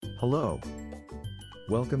Hello.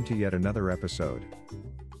 Welcome to yet another episode.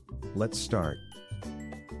 Let's start.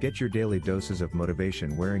 Get your daily doses of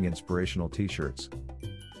motivation wearing inspirational t-shirts.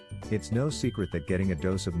 It's no secret that getting a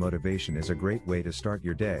dose of motivation is a great way to start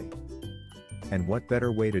your day. And what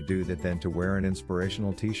better way to do that than to wear an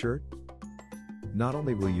inspirational t-shirt? Not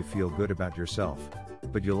only will you feel good about yourself,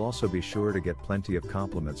 but you'll also be sure to get plenty of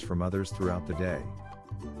compliments from others throughout the day.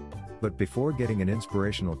 But before getting an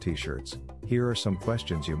inspirational t-shirts, here are some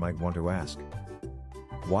questions you might want to ask.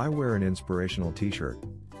 Why wear an inspirational t-shirt?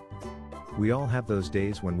 We all have those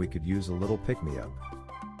days when we could use a little pick-me-up.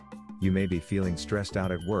 You may be feeling stressed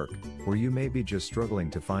out at work, or you may be just struggling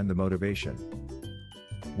to find the motivation.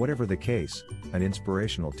 Whatever the case, an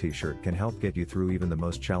inspirational t-shirt can help get you through even the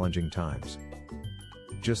most challenging times.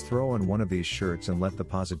 Just throw on one of these shirts and let the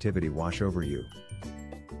positivity wash over you.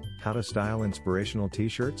 How to style inspirational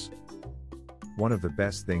t-shirts? One of the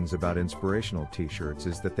best things about inspirational t-shirts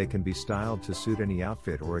is that they can be styled to suit any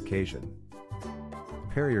outfit or occasion.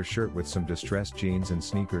 Pair your shirt with some distressed jeans and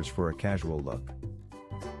sneakers for a casual look.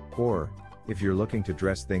 Or, if you're looking to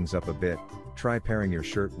dress things up a bit, try pairing your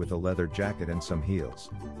shirt with a leather jacket and some heels.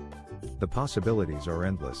 The possibilities are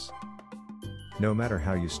endless. No matter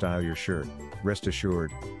how you style your shirt, rest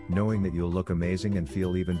assured, knowing that you'll look amazing and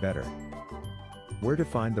feel even better. Where to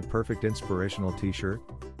find the perfect inspirational t-shirt?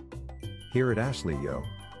 Here at Ashley Yo,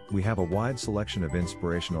 we have a wide selection of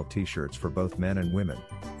inspirational t-shirts for both men and women.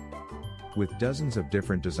 With dozens of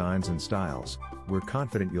different designs and styles, we're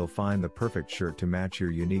confident you'll find the perfect shirt to match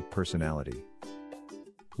your unique personality.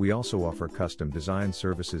 We also offer custom design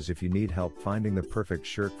services if you need help finding the perfect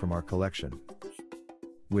shirt from our collection.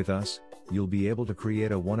 With us, you'll be able to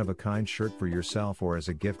create a one-of-a-kind shirt for yourself or as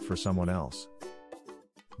a gift for someone else.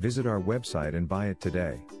 Visit our website and buy it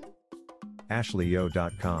today.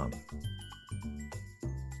 ashleyyo.com.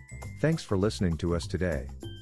 Thanks for listening to us today.